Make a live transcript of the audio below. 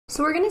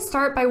So we're going to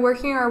start by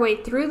working our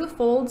way through the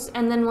folds,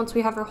 and then once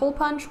we have our hole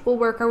punch, we'll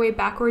work our way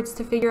backwards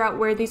to figure out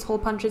where these hole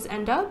punches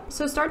end up.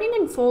 So starting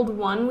in fold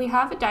 1, we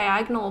have a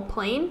diagonal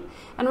plane,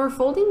 and we're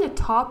folding the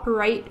top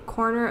right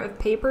corner of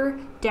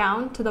paper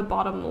down to the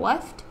bottom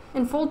left.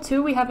 In fold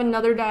 2, we have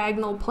another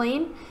diagonal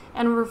plane,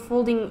 and we're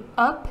folding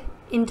up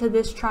into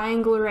this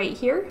triangle right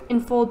here.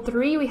 In fold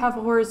 3, we have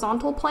a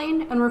horizontal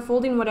plane, and we're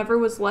folding whatever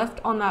was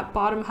left on that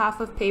bottom half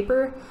of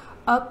paper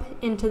up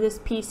into this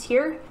piece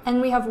here.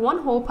 And we have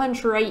one hole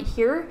punch right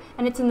here,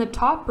 and it's in the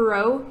top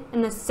row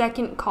in the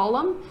second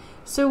column.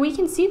 So we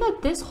can see that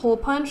this hole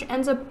punch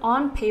ends up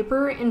on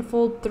paper in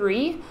fold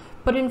 3,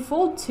 but in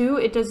fold 2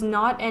 it does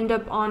not end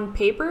up on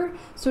paper,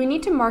 so we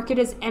need to mark it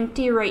as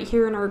empty right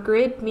here in our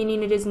grid,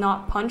 meaning it is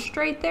not punched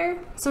right there.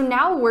 So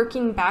now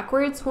working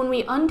backwards, when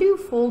we undo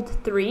fold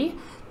 3,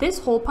 this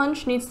hole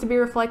punch needs to be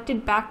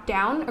reflected back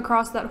down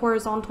across that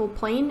horizontal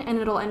plane, and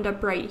it'll end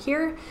up right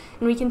here.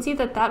 And we can see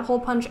that that hole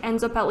punch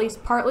ends up at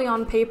least partly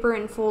on paper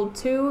in fold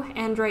 2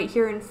 and right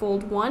here in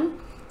fold 1.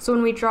 So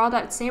when we draw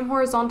that same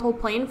horizontal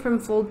plane from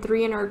fold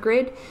 3 in our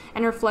grid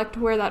and reflect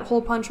where that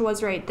hole punch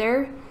was right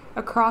there,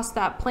 across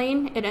that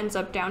plane, it ends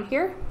up down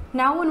here.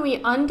 Now when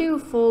we undo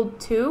fold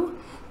 2,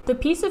 the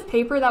piece of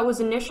paper that was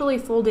initially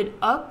folded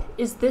up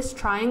is this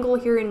triangle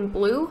here in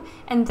blue,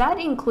 and that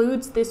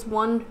includes this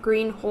one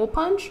green hole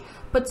punch.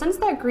 But since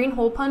that green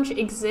hole punch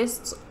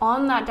exists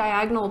on that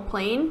diagonal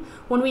plane,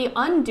 when we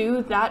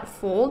undo that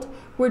fold,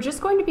 we're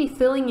just going to be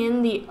filling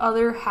in the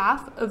other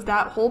half of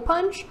that hole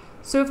punch.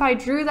 So if I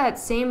drew that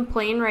same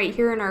plane right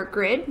here in our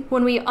grid,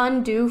 when we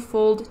undo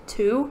fold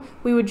 2,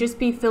 we would just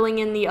be filling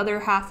in the other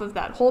half of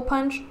that hole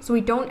punch, so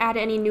we don't add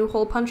any new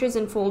hole punches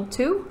in fold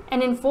 2.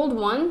 And in fold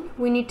 1,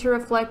 we need to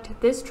reflect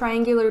this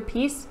triangular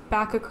piece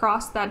back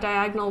across that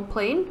diagonal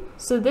plane.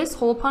 So this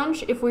hole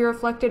punch, if we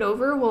reflect it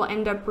over, will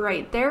end up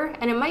right there,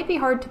 and it might be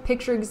hard to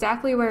picture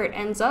exactly where it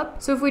ends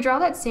up. So if we draw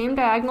that same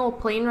diagonal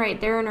plane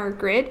right there in our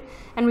grid,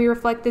 and we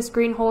reflect this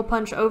green hole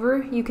punch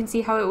over, you can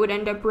see how it would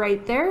end up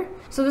right there.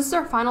 So this is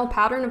our final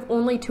pattern of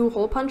only 2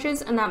 hole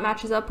punches, and that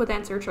matches up with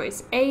answer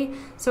choice A,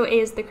 so A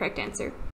is the correct answer.